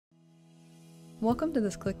Welcome to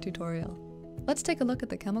this CLiCC tutorial. Let's take a look at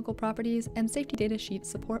the chemical properties and safety data sheet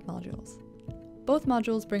support modules. Both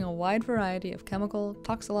modules bring a wide variety of chemical,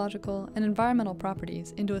 toxicological, and environmental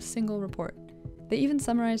properties into a single report. They even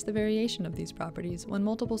summarize the variation of these properties when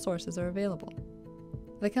multiple sources are available.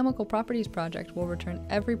 The Chemical Properties project will return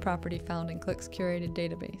every property found in CLiCC's curated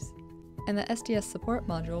database, and the SDS support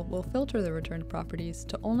module will filter the returned properties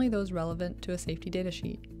to only those relevant to a safety data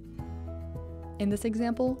sheet. In this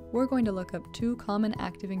example, we're going to look up two common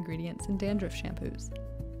active ingredients in dandruff shampoos.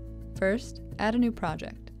 First, add a new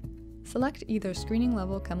project. Select either screening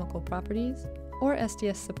level chemical properties or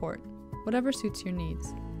SDS support, whatever suits your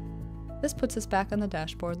needs. This puts us back on the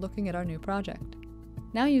dashboard looking at our new project.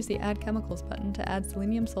 Now use the Add Chemicals button to add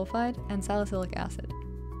selenium sulfide and salicylic acid.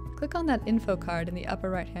 Click on that info card in the upper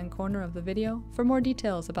right-hand corner of the video for more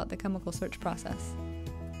details about the chemical search process.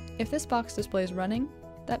 If this box displays running,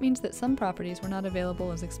 that means that some properties were not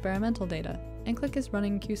available as experimental data, and CLiCC is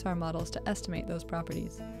running QSAR models to estimate those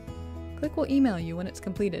properties. CLiCC will email you when it's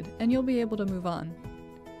completed, and you'll be able to move on.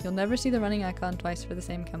 You'll never see the running icon twice for the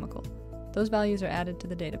same chemical. Those values are added to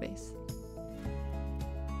the database.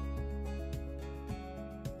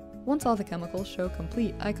 Once all the chemicals show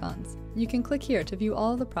complete icons, you can click here to view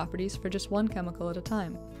all of the properties for just one chemical at a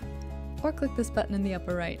time. Or click this button in the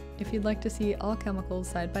upper right if you'd like to see all chemicals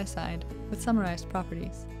side by side with summarized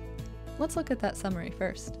properties. Let's look at that summary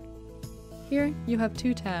first. Here you have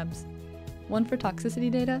two tabs, one for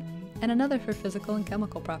toxicity data and another for physical and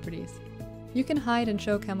chemical properties. You can hide and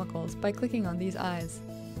show chemicals by clicking on these eyes.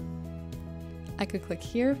 I could click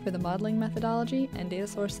here for the modeling methodology and data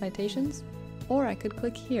source citations, or I could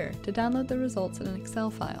click here to download the results in an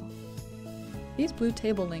Excel file. These blue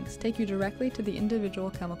table links take you directly to the individual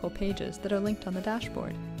chemical pages that are linked on the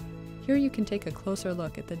dashboard. Here you can take a closer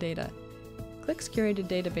look at the data. CLiCC's curated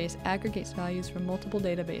database aggregates values from multiple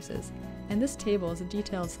databases, and this table is a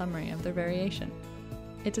detailed summary of their variation.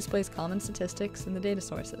 It displays common statistics in the data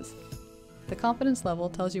sources. The confidence level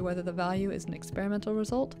tells you whether the value is an experimental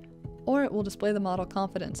result, or it will display the model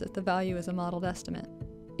confidence if the value is a modeled estimate.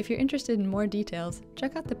 If you're interested in more details,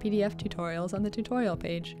 check out the PDF tutorials on the tutorial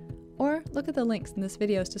page, or look at the links in this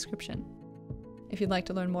video's description. If you'd like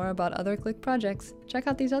to learn more about other CLiCC projects, check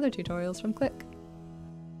out these other tutorials from CLiCC.